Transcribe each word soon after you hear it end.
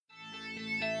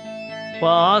Well,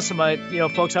 awesome.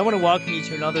 Folks, I want to welcome you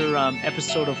to another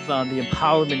episode of the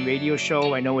Empowerment Radio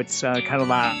Show. I know it's kind of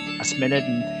last minute,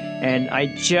 and I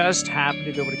just happened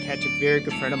to be able to catch a very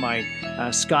good friend of mine,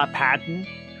 Scott Paton,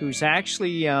 who's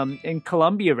actually in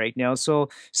Colombia right now. So,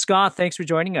 Scott, thanks for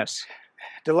joining us.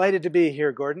 Delighted to be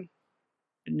here, Gordon.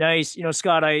 Nice.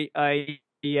 Scott, I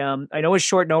know it's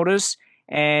short notice,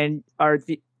 and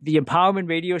the Empowerment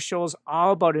Radio Show is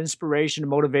all about inspiration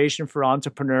and motivation for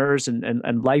entrepreneurs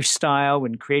and lifestyle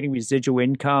and creating residual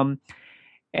income.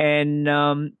 And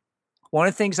one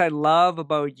of the things I love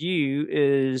about you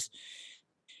is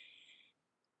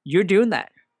you're doing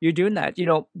that. You're doing that.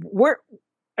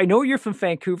 I know you're from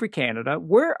Vancouver, Canada.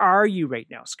 Where are you right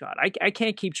now, Scott? I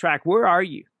can't keep track. Where are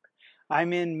you?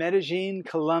 I'm in Medellin,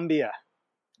 Colombia.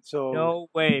 So no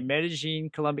way,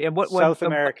 Medellin, Colombia. And South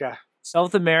America.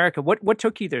 South America. What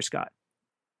took you there, Scott?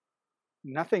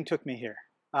 Nothing took me here.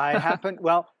 I happen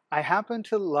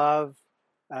to love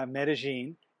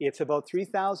Medellin. It's about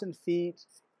 3,000 feet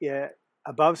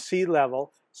above sea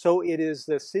level, so it is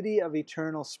the city of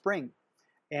eternal spring.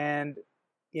 And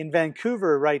in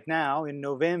Vancouver right now, in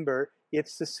November,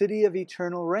 it's the city of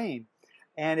eternal rain,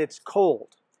 and it's cold.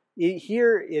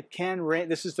 Here it can rain.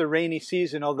 This is the rainy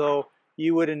season, although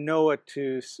you wouldn't know it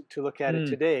to look at it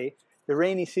today. The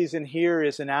rainy season here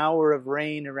is an hour of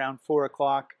rain around 4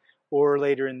 o'clock or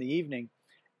later in the evening.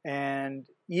 And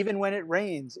even when it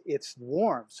rains, it's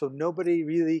warm, so nobody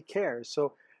really cares.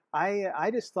 So I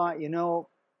just thought,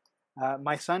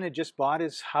 my son had just bought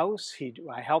his house.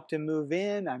 I helped him move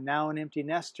in. I'm now an empty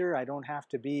nester. I don't have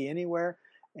to be anywhere.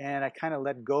 And I kind of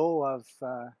let go of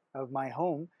my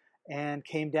home and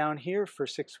came down here for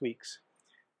 6 weeks.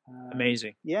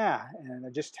 Amazing. Yeah, and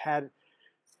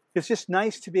it's just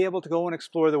nice to be able to go and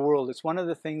explore the world. It's one of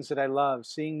the things that I love,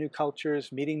 seeing new cultures,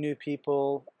 meeting new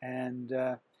people, and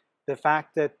the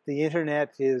fact that the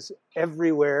internet is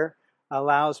everywhere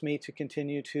allows me to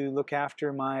continue to look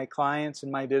after my clients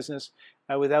and my business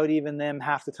without even them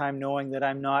half the time knowing that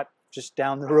I'm not just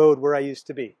down the road where I used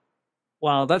to be.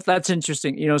 Wow, that's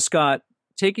interesting. Scott,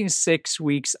 taking 6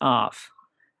 weeks off.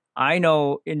 I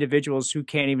know individuals who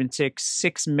can't even take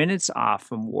 6 minutes off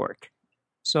from work.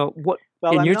 So what?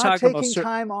 Well, I'm not taking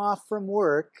time off from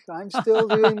work. I'm still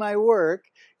doing my work.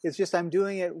 It's just I'm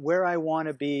doing it where I want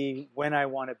to be, when I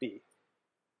want to be.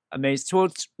 Amazing. So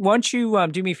why don't you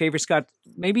do me a favor, Scott?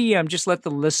 Maybe just let the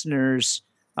listeners,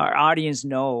 our audience,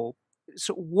 know.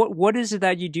 So what is it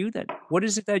that you do then? What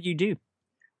is it that you do?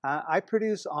 I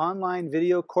produce online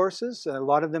video courses. A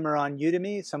lot of them are on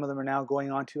Udemy. Some of them are now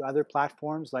going on to other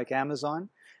platforms like Amazon.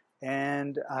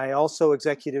 And I also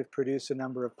executive produce a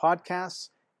number of podcasts.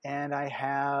 And I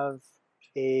have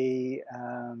a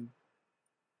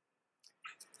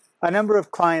number of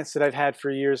clients that I've had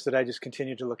for years that I just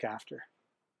continue to look after.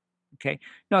 Okay.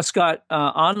 Now, Scott,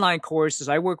 online courses,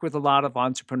 I work with a lot of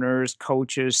entrepreneurs,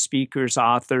 coaches, speakers,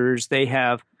 authors. They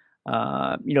have,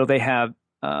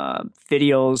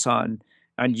 videos on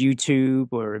YouTube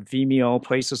or Vimeo,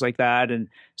 places like that, and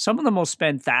some of them will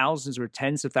spend thousands or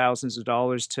tens of thousands of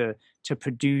dollars to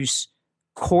produce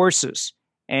courses.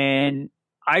 And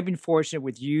I've been fortunate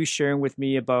with you sharing with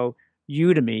me about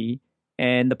Udemy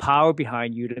and the power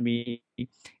behind Udemy.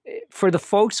 For the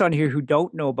folks on here who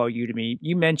don't know about Udemy,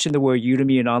 you mentioned the word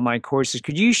Udemy and online courses.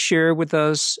 Could you share with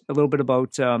us a little bit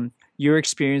about your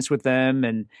experience with them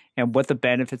and what the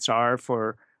benefits are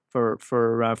for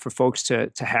folks to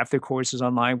have their courses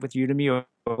online with Udemy,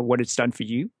 or what it's done for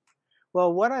you?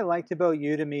 Well, what I liked about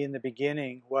Udemy in the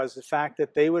beginning was the fact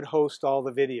that they would host all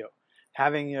the video.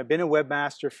 Having been a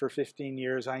webmaster for 15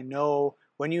 years, I know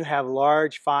when you have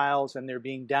large files and they're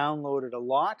being downloaded a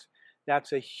lot,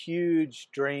 that's a huge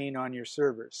drain on your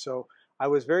servers. So I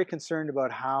was very concerned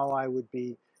about how I would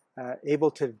be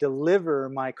able to deliver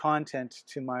my content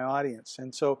to my audience.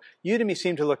 And so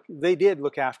Udemy they did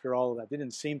look after all of that. They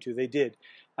didn't seem to, they did.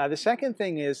 The second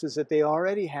thing is that they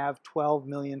already have 12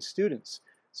 million students.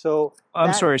 So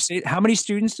I'm sorry, how many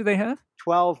students do they have?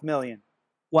 12 million.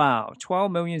 Wow,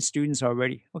 12 million students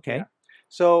already. Okay. Yeah.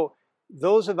 So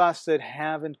those of us that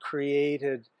haven't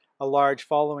created a large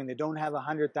following, that don't have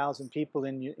 100,000 people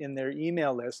in their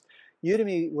email list,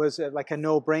 Udemy was like a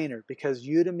no-brainer, because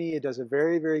Udemy does a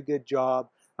very, very good job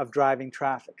of driving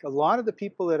traffic. A lot of the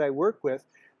people that I work with,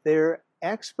 they're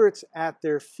experts at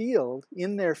their field,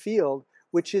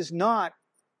 which is not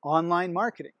online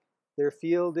marketing. Their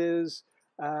field is,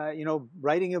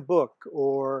 writing a book,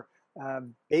 or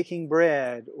baking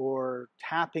bread, or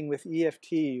tapping with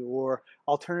EFT, or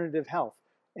alternative health.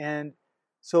 And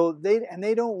so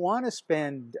they don't want to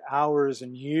spend hours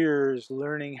and years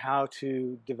learning how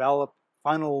to develop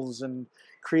funnels and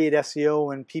create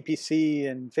SEO and PPC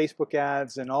and Facebook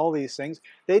ads and all these things.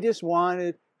 They just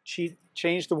wanted to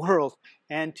change the world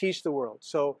and teach the world.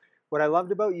 So what I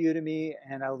loved about Udemy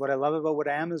and what I love about what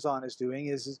Amazon is doing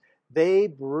is they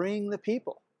bring the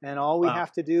people, and all we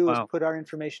have to do is put our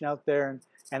information out there,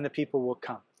 and the people will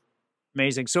come.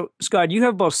 Amazing. So, Scott, you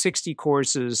have about 60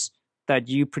 courses that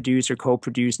you produce or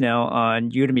co-produce now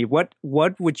on Udemy.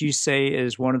 What would you say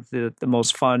is one of the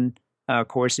most fun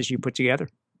courses you put together?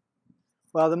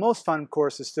 Well, the most fun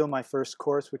course is still my first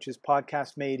course, which is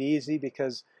Podcast Made Easy,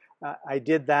 because I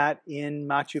did that in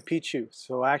Machu Picchu.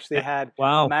 So I actually had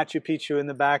Machu Picchu in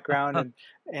the background,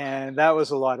 and that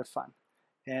was a lot of fun.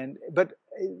 But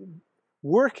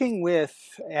working with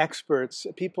experts,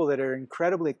 people that are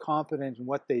incredibly competent in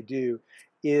what they do,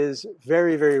 is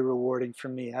very, very rewarding for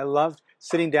me. I loved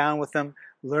sitting down with them,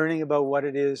 learning about what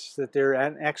it is that they're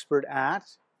an expert at,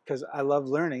 because I love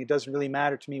learning. It doesn't really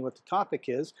matter to me what the topic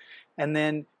is. And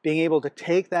then being able to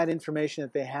take that information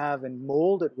that they have and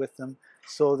mold it with them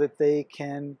so that they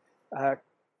can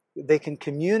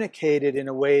communicate it in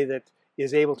a way that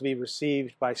is able to be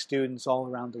received by students all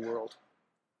around the world.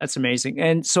 That's amazing.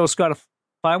 And so, Scott,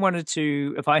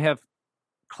 if I have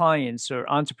clients or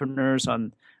entrepreneurs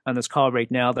on this call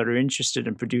right now that are interested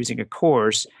in producing a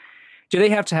course, do they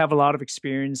have to have a lot of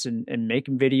experience in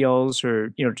making videos, or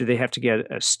do they have to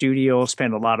get a studio,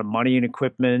 spend a lot of money and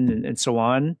equipment and so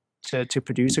on to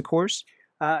produce a course?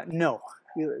 No.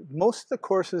 Most of the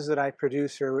courses that I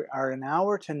produce are an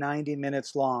hour to 90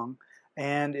 minutes long,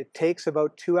 and it takes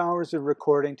about 2 hours of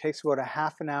recording, takes about a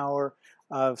half an hour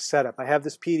of setup. I have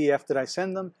this PDF that I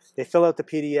send them. They fill out the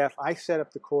PDF. I set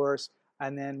up the course,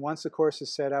 and then once the course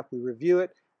is set up, we review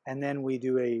it, and then we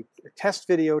do a test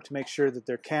video to make sure that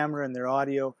their camera and their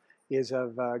audio is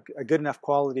of a good enough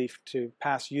quality to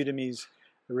pass Udemy's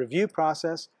review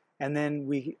process. And then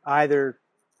we either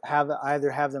have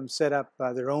them set up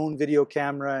their own video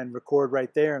camera and record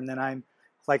right there, and then I'm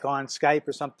like on Skype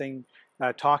or something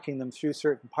talking them through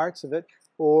certain parts of it,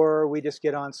 or we just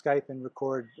get on Skype and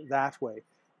record that way.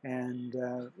 And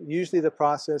usually the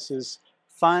process is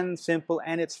fun, simple,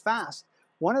 and it's fast.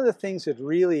 One of the things that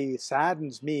really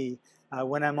saddens me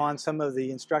when I'm on some of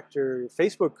the instructor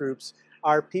Facebook groups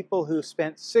are people who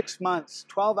spent 6 months,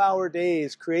 12-hour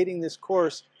days creating this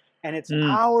course, and it's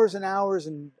hours and hours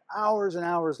and hours and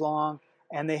hours long,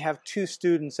 and they have 2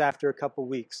 students after a couple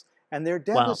weeks, and they're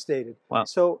devastated. Wow.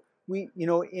 So we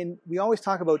always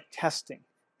talk about testing.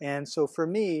 And so for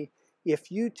me, if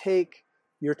you take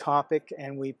your topic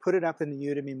and we put it up in the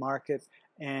Udemy market,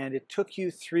 and it took you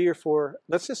 3 or 4,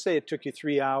 let's just say it took you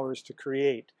 3 hours to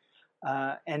create,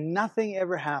 and nothing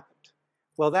ever happened.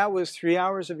 Well, that was 3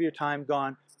 hours of your time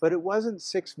gone, but it wasn't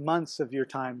 6 months of your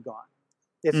time gone.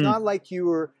 It's not like you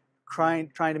were trying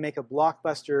to make a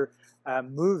blockbuster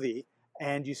movie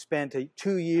and you spent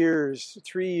 2 years,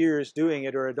 3 years doing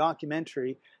it, or a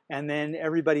documentary, and then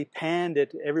everybody panned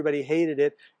it, everybody hated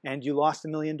it, and you lost $1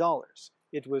 million.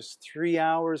 It was 3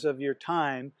 hours of your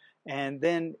time, and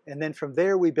then from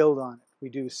there we build on it. We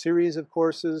do a series of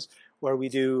courses where we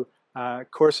do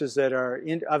courses that are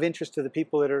of interest to the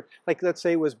people that are, like, let's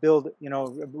say it was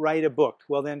write a book.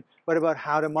 Well, then what about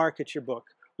how to market your book,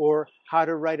 or how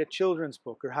to write a children's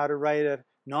book, or how to write a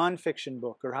nonfiction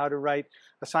book, or how to write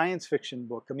a science fiction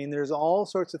book? I mean, there's all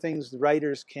sorts of things the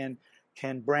writers can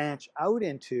branch out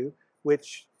into,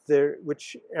 which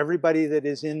everybody that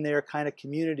is in their kind of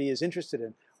community is interested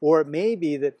in. Or it may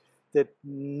be that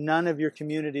none of your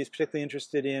community is particularly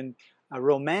interested in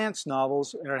romance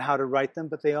novels or how to write them,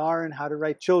 but they are in how to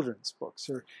write children's books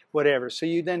or whatever. So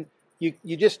you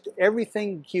just,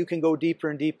 everything you can go deeper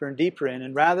and deeper and deeper in,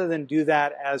 and rather than do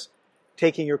that as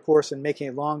taking your course and making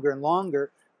it longer and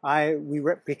longer,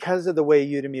 because of the way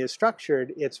Udemy is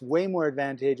structured, it's way more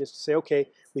advantageous to say, okay,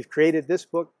 we've created this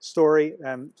book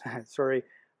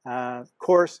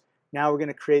course. Now we're going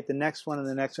to create the next one and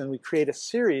the next one. We create a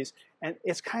series, and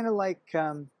it's kind of like,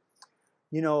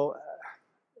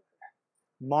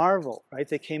 Marvel, right?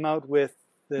 They came out with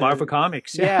the Marvel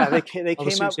Comics. Yeah, they came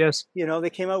out. Yes. They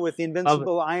came out with the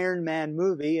Invincible Iron Man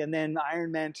movie, and then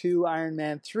Iron Man 2, Iron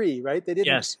Man 3, right? They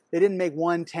didn't make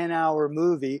one 10-hour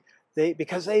movie.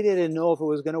 Because they didn't know if it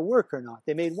was going to work or not.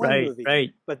 They made one movie,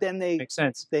 right? But then they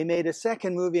made a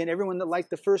second movie, and everyone that liked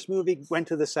the first movie went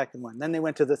to the second one. Then they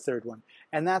went to the third one,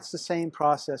 and that's the same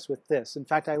process with this. In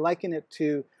fact, I liken it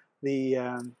to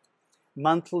the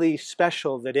monthly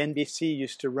special that NBC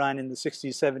used to run in the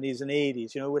 60s, 70s, and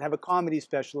 80s. It would have a comedy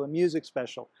special, a music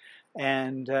special,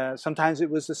 and sometimes it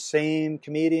was the same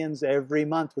comedians every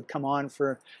month would come on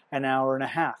for an hour and a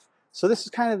half. So this is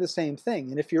kind of the same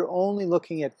thing. And if you're only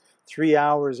looking at 3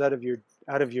 hours out of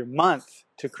your month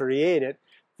to create it,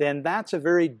 then that's a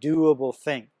very doable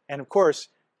thing. And of course,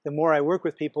 the more I work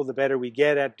with people, the better we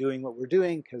get at doing what we're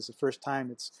doing, because the first time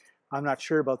it's, I'm not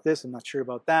sure about this, I'm not sure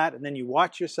about that. And then you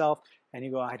watch yourself and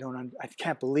you go, I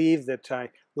can't believe that I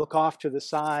look off to the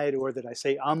side or that I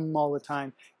say all the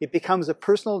time. It becomes a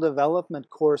personal development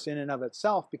course in and of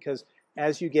itself, because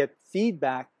as you get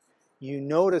feedback, you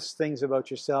notice things about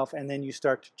yourself and then you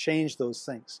start to change those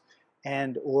things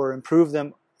and or improve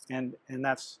them. And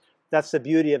that's the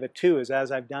beauty of it too, is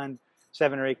as I've done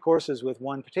 7 or 8 courses with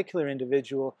one particular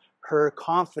individual, her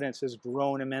confidence has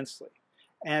grown immensely.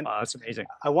 And that's amazing.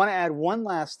 I want to add one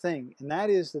last thing, and that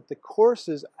is that the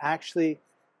courses actually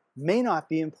may not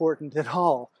be important at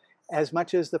all, as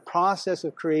much as the process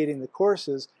of creating the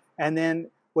courses. And then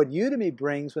what Udemy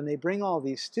brings when they bring all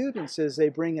these students is they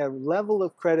bring a level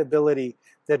of credibility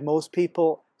that most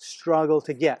people struggle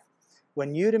to get.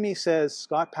 When Udemy says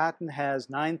Scott Paton has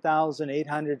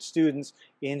 9,800 students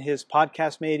in his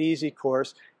Podcast Made Easy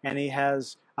course, and he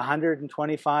has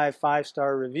 125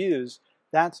 5-star reviews,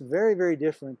 that's very, very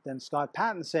different than Scott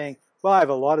Paton saying, well, I have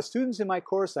a lot of students in my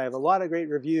course, I have a lot of great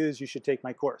reviews, you should take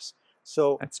my course.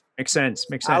 So that makes sense.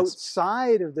 Makes sense.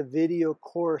 Outside of the video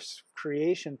course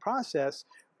creation process,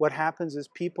 what happens is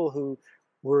people who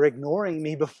were ignoring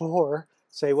me before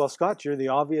say, well, Scott, you're the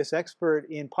obvious expert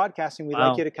in podcasting. We'd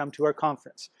like you to come to our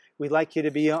conference. We'd like you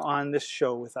to be on this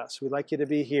show with us. We'd like you to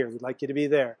be here. We'd like you to be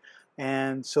there.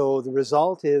 And so the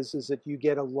result is that you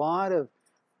get a lot of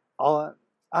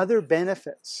other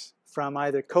benefits from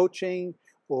either coaching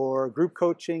or group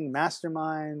coaching,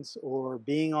 masterminds, or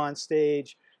being on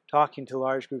stage, talking to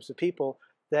large groups of people,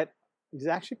 that is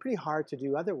actually pretty hard to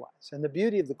do otherwise. And the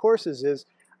beauty of the courses is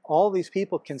all these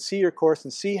people can see your course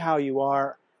and see how you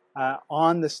are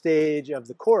on the stage of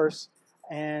the course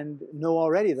and know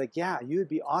already, like, yeah, you would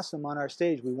be awesome on our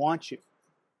stage. We want you.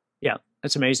 Yeah,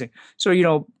 that's amazing.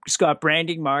 So, Scott,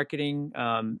 branding, marketing,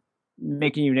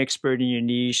 making you an expert in your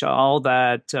niche, all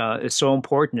that is so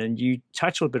important. And you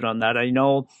touched a little bit on that. I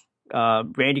know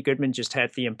Randy Goodman just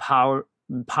had the Empowering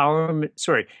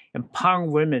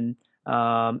Women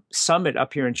Summit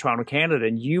up here in Toronto, Canada,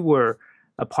 and you were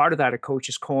a part of that at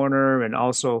Coach's Corner, and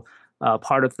also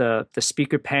part of the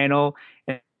speaker panel.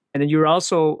 And then you were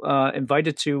also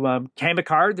invited to Ken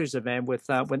McArthur's event with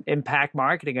Impact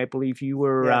Marketing. I believe you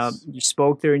were Yes. You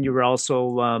spoke there, and you were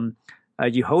also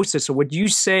you hosted. So what you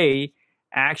say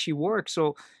actually works.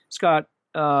 So Scott,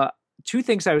 2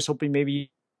 things I was hoping maybe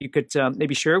you could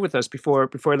maybe share with us before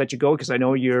I let you go, because I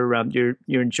know you're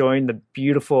enjoying the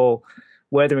beautiful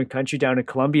weather and country down in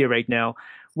Colombia right now.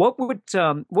 What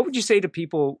would you say to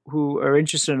people who are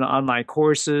interested in online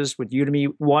courses with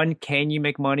Udemy? 1, can you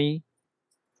make money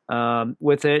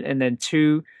with it? And then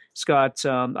 2, Scott,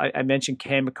 I mentioned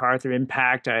Ken McArthur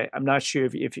Impact. I'm not sure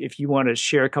if you want to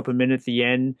share a couple of minutes at the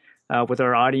end with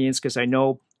our audience, because I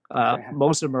know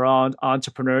most of them are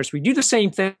entrepreneurs. We do the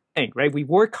same thing, right? We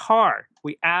work hard.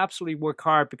 We absolutely work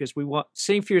hard because we want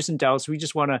same fears and doubts. We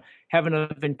just want to have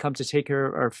enough income to take care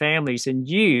of our families. And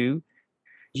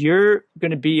you're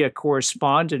going to be a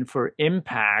correspondent for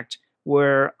Impact,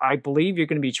 where I believe you're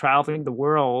going to be traveling the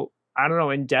world, I don't know,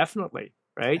 indefinitely,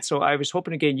 right? So I was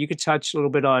hoping, again, you could touch a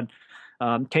little bit on,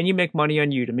 can you make money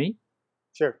on Udemy?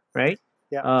 Sure. Right?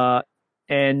 Yeah.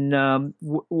 And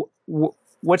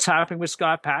what's happening with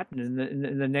Scott Paton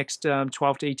in the next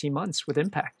 12 to 18 months with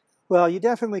Impact? Well, you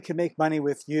definitely can make money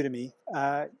with Udemy,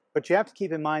 but you have to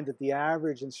keep in mind that the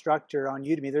average instructor on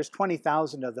Udemy, there's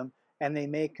 20,000 of them, and they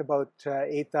make about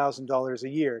 $8,000 a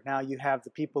year. Now you have the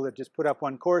people that just put up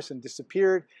one course and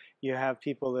disappeared. You have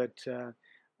people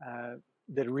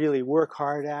that really work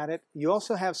hard at it. You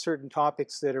also have certain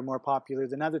topics that are more popular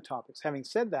than other topics. Having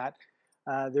said that,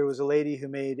 there was a lady who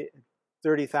made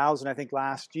 $30,000, I think,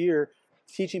 last year,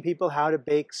 teaching people how to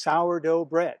bake sourdough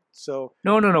bread. So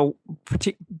no,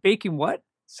 baking what?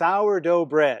 Sourdough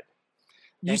bread.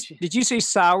 Did you say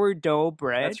sourdough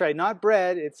bread? That's right, not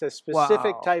bread. It's a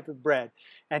specific type of bread.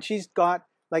 And she's got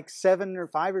like 5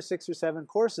 or 6 or 7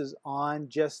 courses on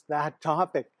just that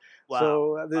topic. Wow.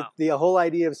 So the whole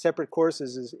idea of separate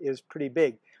courses is pretty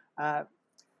big.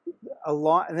 A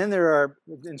lot, and then there are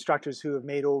instructors who have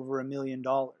made over $1 million.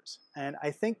 And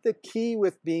I think the key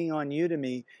with being on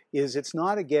Udemy is it's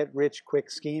not a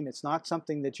get-rich-quick scheme. It's not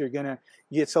something that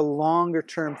it's a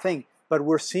longer-term thing. But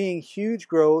we're seeing huge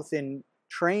growth in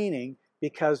training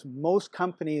because most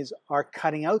companies are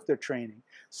cutting out their training.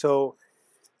 So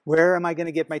where am I going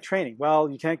to get my training? Well,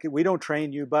 we don't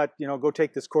train you, but go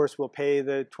take this course. We'll pay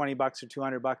the $20 or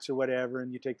 $200 or whatever,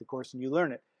 and you take the course and you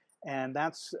learn it. And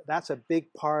that's a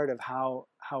big part of how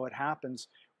it happens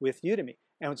with Udemy.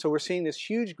 And so we're seeing this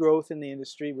huge growth in the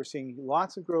industry. We're seeing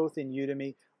lots of growth in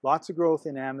Udemy, lots of growth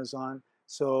in Amazon.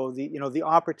 So the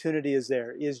opportunity is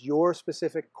there. Is your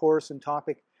specific course and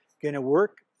topic going to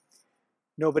work?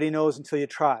 Nobody knows until you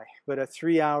try. But a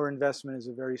 3-hour investment is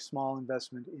a very small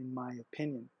investment, in my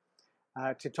opinion.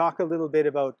 To talk a little bit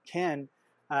about Ken,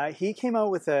 he came out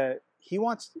with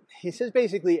he says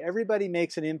basically everybody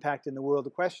makes an impact in the world. The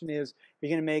question is, you're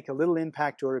going to make a little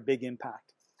impact or a big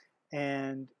impact.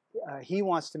 And he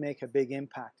wants to make a big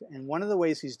impact. And one of the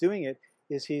ways he's doing it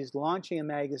is he's launching a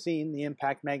magazine, the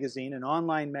Impact Magazine, an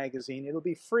online magazine. It'll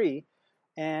be free.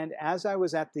 And as I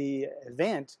was at the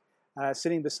event,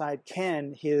 sitting beside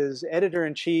Ken, his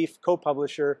editor-in-chief,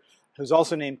 co-publisher, who's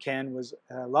also named Ken, was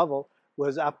Lovett,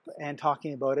 was up and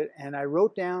talking about it. And I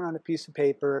wrote down on a piece of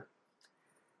paper,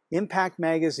 Impact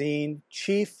Magazine,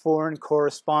 Chief Foreign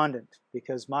Correspondent,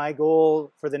 because my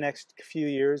goal for the next few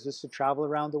years is to travel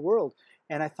around the world.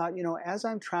 And I thought, as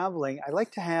I'm traveling, I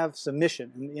like to have some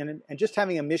mission. And just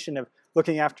having a mission of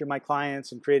looking after my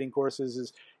clients and creating courses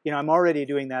is, I'm already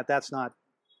doing that. That's not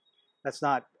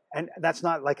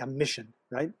like a mission,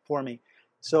 right, for me.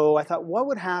 So I thought, what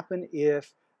would happen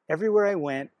if everywhere I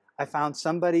went, I found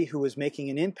somebody who was making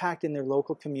an impact in their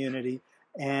local community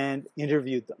and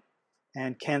interviewed them?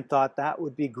 And Ken thought that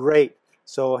would be great.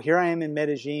 So here I am in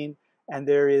Medellin, and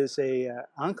there is a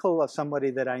uncle of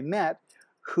somebody that I met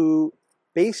who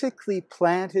basically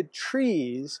planted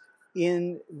trees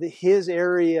in his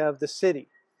area of the city.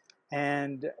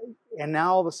 And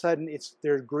now all of a sudden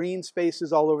there are green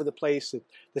spaces all over the place.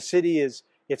 The city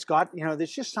it's got,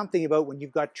 there's just something about when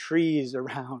you've got trees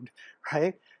around,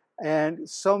 right? And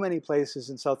so many places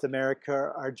in South America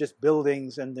are just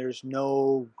buildings and there's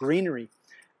no greenery.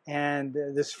 And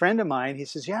this friend of mine, he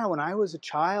says, yeah, when I was a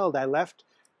child, I left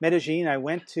Medellin. I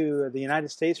went to the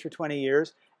United States for 20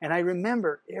 years. And I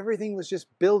remember everything was just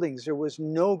buildings. There was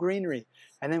no greenery.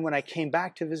 And then when I came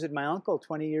back to visit my uncle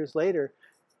 20 years later,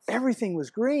 everything was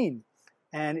green.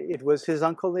 And it was his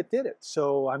uncle that did it.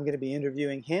 So I'm going to be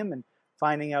interviewing him and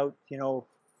finding out,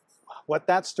 what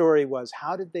that story was.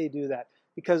 How did they do that?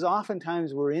 Because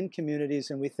oftentimes we're in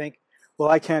communities and we think, well,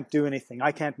 I can't do anything.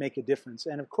 I can't make a difference.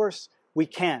 And of course, we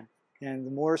can. And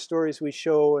the more stories we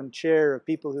show and share of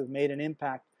people who've made an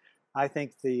impact, I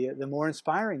think the more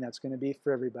inspiring that's going to be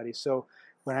for everybody. So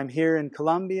when I'm here in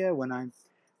Colombia, when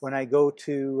I go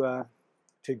to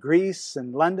Greece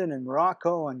and London and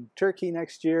Morocco and Turkey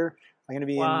next year, I'm going to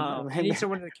be wow. in. You need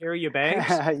someone to carry your bags?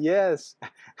 Yes.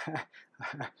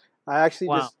 I actually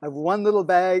just have one little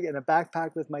bag and a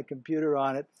backpack with my computer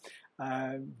on it.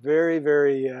 Very,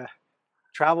 very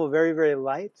travel very, very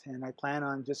light, and I plan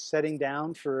on just setting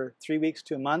down for 3 weeks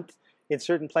to a month in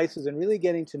certain places and really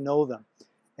getting to know them.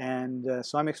 And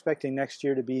so I'm expecting next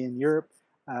year to be in Europe,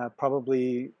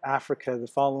 probably Africa the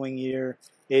following year,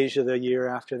 Asia the year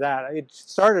after that. It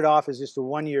started off as just a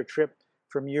one-year trip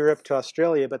from Europe to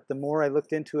Australia, but the more I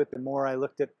looked into it, the more I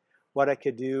looked at what I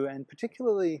could do, and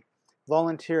particularly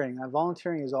volunteering.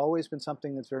 Volunteering has always been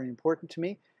something that's very important to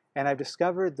me, and I've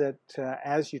discovered that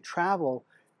as you travel,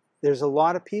 there's a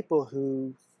lot of people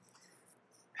who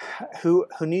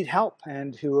need help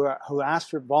and who ask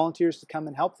for volunteers to come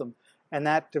and help them. And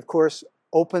that, of course,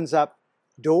 opens up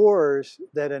doors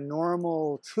that a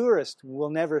normal tourist will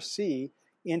never see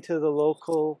into the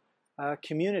local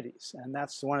communities. And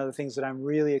that's one of the things that I'm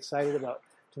really excited about,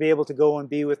 to be able to go and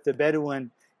be with the Bedouin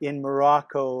in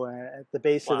Morocco at the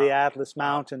base of the Atlas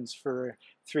Mountains for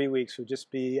 3 weeks would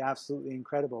just be absolutely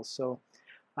incredible. So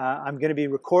I'm going to be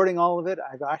recording all of it.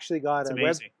 I've actually got a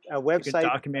website. You can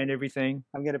document everything.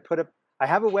 I'm going to put up. I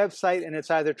have a website, and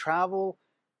it's either Travel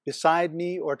Beside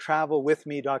Me or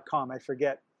TravelWithMe.com. I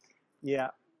forget.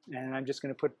 Yeah, and I'm just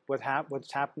going to put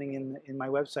what's happening in my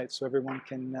website, so everyone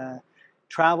can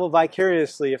travel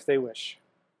vicariously if they wish.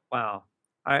 Wow,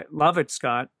 I love it,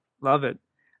 Scott. Love it.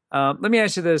 Let me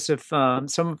ask you this: if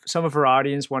some of our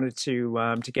audience wanted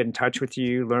to get in touch with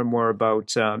you, learn more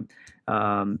about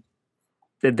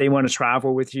that they want to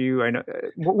travel with you, I know.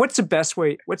 What's the best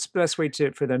way? What's the best way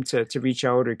for them to reach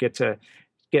out or get to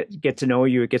know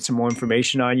you or get some more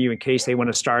information on you in case they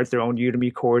want to start their own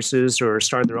Udemy courses or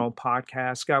start their own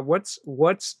podcast? Scott, what's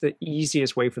the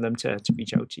easiest way for them to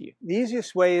reach out to you? The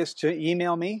easiest way is to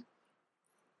email me,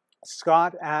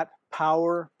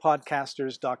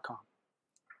 scott@powerpodcasters.com.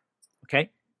 Okay.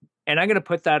 And I'm going to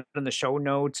put that in the show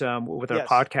notes with our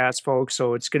podcast folks.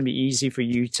 So it's going to be easy for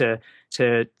you to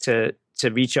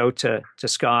reach out to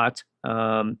Scott.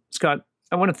 Scott,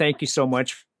 I want to thank you so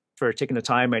much for taking the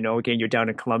time. I know, again, you're down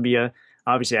in Colombia.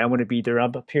 Obviously, I want to be there.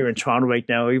 I'm up here in Toronto right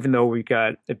now, even though we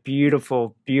got a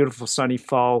beautiful, beautiful sunny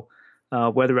fall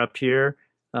weather up here.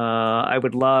 I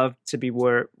would love to be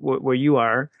where you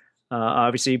are,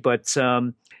 obviously. But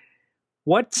I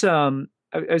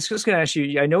was just going to ask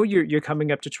you. I know you're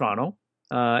coming up to Toronto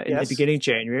in the Yes. beginning of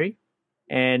January,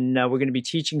 and we're going to be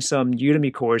teaching some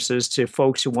Udemy courses to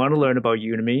folks who want to learn about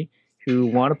Udemy, who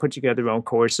want to put together their own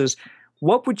courses.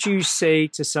 What would you say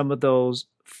to some of those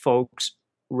folks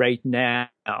right now,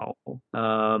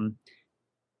 and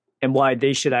why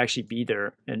they should actually be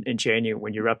there in January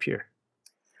when you're up here?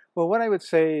 Well, what I would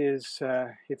say is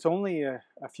it's only a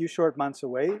few short months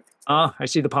away. I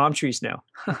see the palm trees now.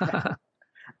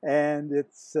 And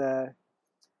it's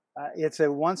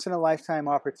a once in a lifetime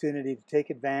opportunity to take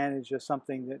advantage of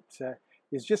something that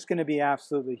is just going to be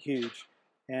absolutely huge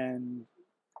and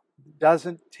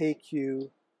doesn't take you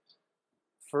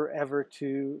forever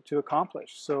to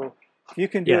accomplish. So if you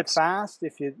can do it fast,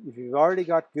 if you've already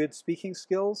got good speaking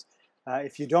skills,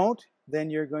 if you don't, then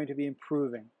you're going to be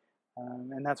improving.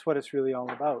 And that's what it's really all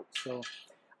about. So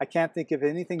I can't think of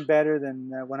anything better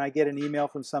than when I get an email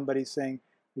from somebody saying,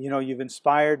 you've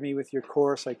inspired me with your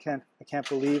course. I can't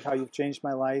believe how you've changed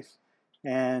my life,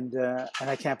 and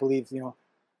I can't believe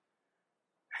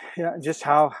just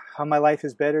how my life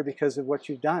is better because of what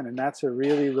you've done. And that's a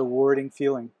really rewarding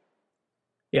feeling.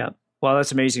 Yeah, well,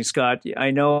 that's amazing, Scott.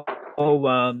 I know.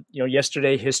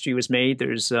 Yesterday history was made.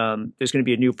 There's going to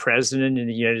be a new president in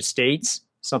the United States.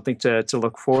 Something to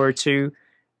look forward to,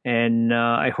 and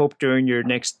I hope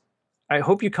I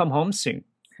hope you come home soon.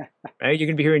 Right, you're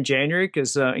going to be here in January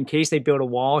because in case they build a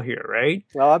wall here, right?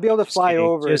 Well, I'll be able to fly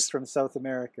over it from South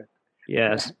America.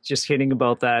 Yes, just kidding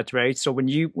about that, right? So when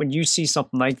you see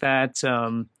something like that,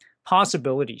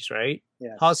 possibilities, right?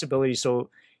 Yes. Possibilities. So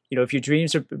if your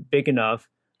dreams are big enough,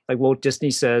 like Walt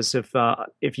Disney says, if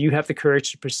you have the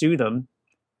courage to pursue them,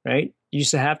 right? You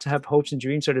just have to have hopes and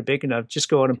dreams that are big enough. Just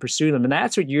go out and pursue them, and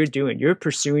that's what you're doing. You're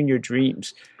pursuing your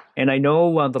dreams. And I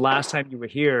know the last time you were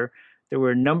here, there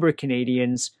were a number of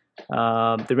Canadians,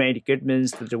 the Randy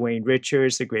Goodmans, the Dwayne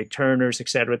Richards, the Greg Turners, et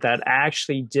cetera, that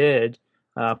actually did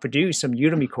produce some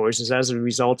Udemy courses as a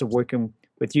result of working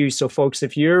with you. So, folks,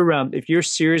 if you're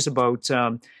serious about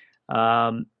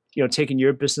taking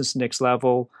your business next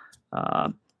level,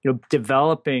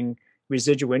 developing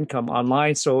residual income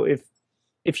online. So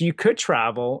if you could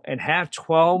travel and have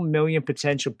 12 million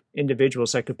potential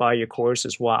individuals that could buy your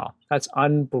courses, wow, that's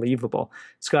unbelievable.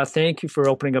 Scott, thank you for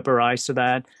opening up our eyes to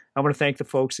that. I want to thank the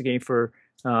folks again for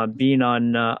being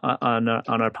on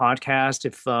our podcast.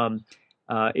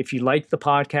 If you like the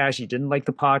podcast, you didn't like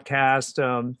the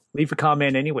podcast, leave a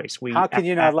comment anyways. How can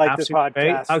you not like the podcast?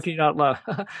 Right? How can you not love?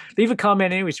 Leave a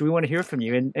comment anyways. We want to hear from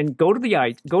you, and go to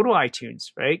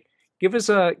iTunes, right? Give us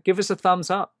a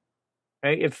thumbs up.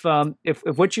 Right? If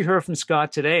what you heard from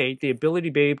Scott today, the ability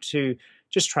to be able to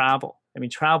just travel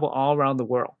all around the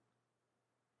world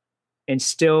and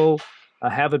still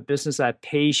have a business that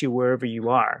pays you wherever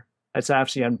you are, that's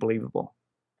absolutely unbelievable,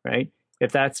 right?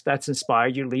 If that's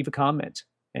inspired you, leave a comment.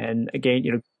 And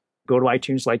again, go to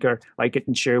iTunes, like it,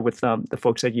 and share with the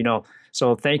folks that you know.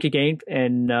 So thank you again,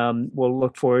 and we'll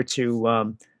look forward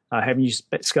to having you,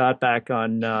 Scott, back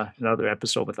on another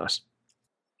episode with us.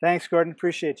 Thanks, Gordon.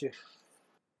 Appreciate you.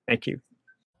 Thank you.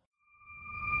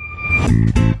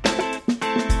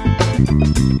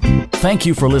 Thank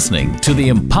you for listening to the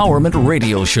Empowerment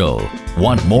Radio Show.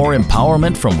 Want more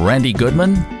empowerment from Randy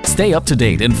Goodman? Stay up to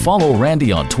date and follow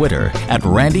Randy on Twitter at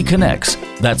Randy Connects.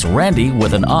 That's Randy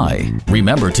with an I.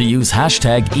 Remember to use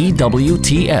hashtag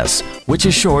EWTS, which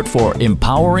is short for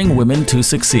Empowering Women to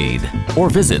Succeed. Or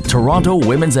visit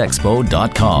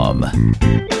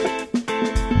TorontoWomen'sExpo.com.